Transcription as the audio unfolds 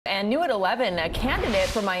And new at 11, a candidate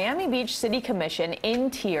for Miami Beach City Commission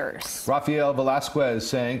in tears. Rafael Velasquez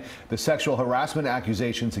saying the sexual harassment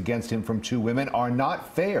accusations against him from two women are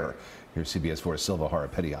not fair. Here's CBS 4's Silva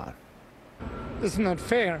Harapetian. It's not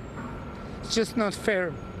fair. It's just not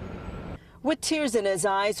fair. With tears in his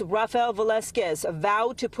eyes, Rafael Velasquez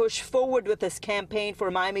vowed to push forward with his campaign for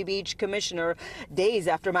Miami Beach Commissioner days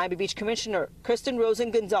after Miami Beach Commissioner Kristen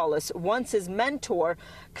Gonzalez, once his mentor,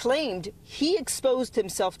 claimed he exposed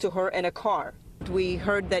himself to her in a car. We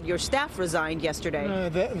heard that your staff resigned yesterday.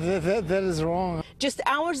 That is wrong. Just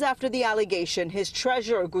hours after the allegation, his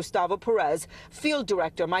treasurer, Gustavo Perez, field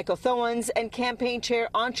director Michael Thowens, and campaign chair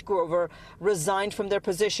Anch Grover resigned from their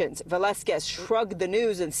positions. Velasquez shrugged the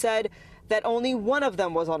news and said that only one of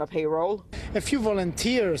them was on a payroll. A few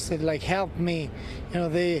volunteers that helped me. You know,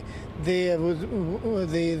 they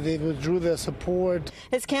withdrew their support.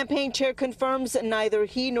 His campaign chair confirms neither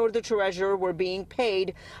he nor the treasurer were being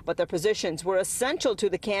paid, but their positions were essential to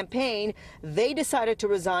the campaign. They decided to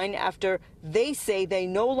resign after they say they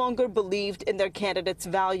no longer believed in their candidates'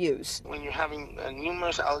 values. When you're having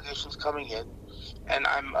numerous allegations coming in, and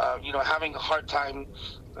I'm, having a hard time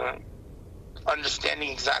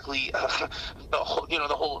understanding exactly the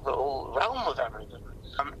whole realm of everything.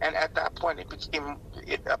 And at that point, it became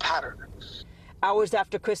a pattern. Hours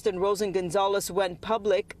after Kristen Gonzalez went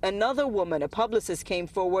public, another woman, a publicist, came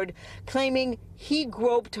forward claiming he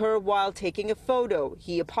groped her while taking a photo.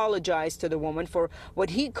 He apologized to the woman for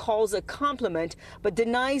what he calls a compliment, but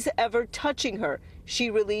denies ever touching her.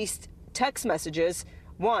 She released text messages,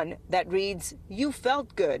 one that reads, "You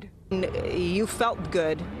felt good." You felt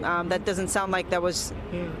good. That doesn't sound like that was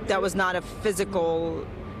not a physical.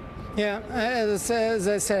 Yeah, as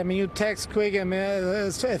I said, I mean, you text quick. I mean,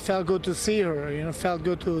 it felt good to see her. You know, felt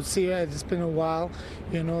good to see her. It's been a while,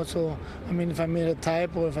 you know. So, I mean, if I made a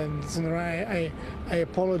typo, if I'm I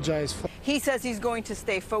apologize for. He says he's going to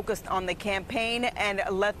stay focused on the campaign and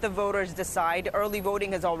let the voters decide. Early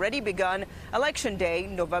voting has already begun. Election Day,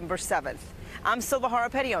 November 7th. I'm Silva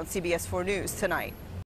Harapetian on CBS 4 News Tonight.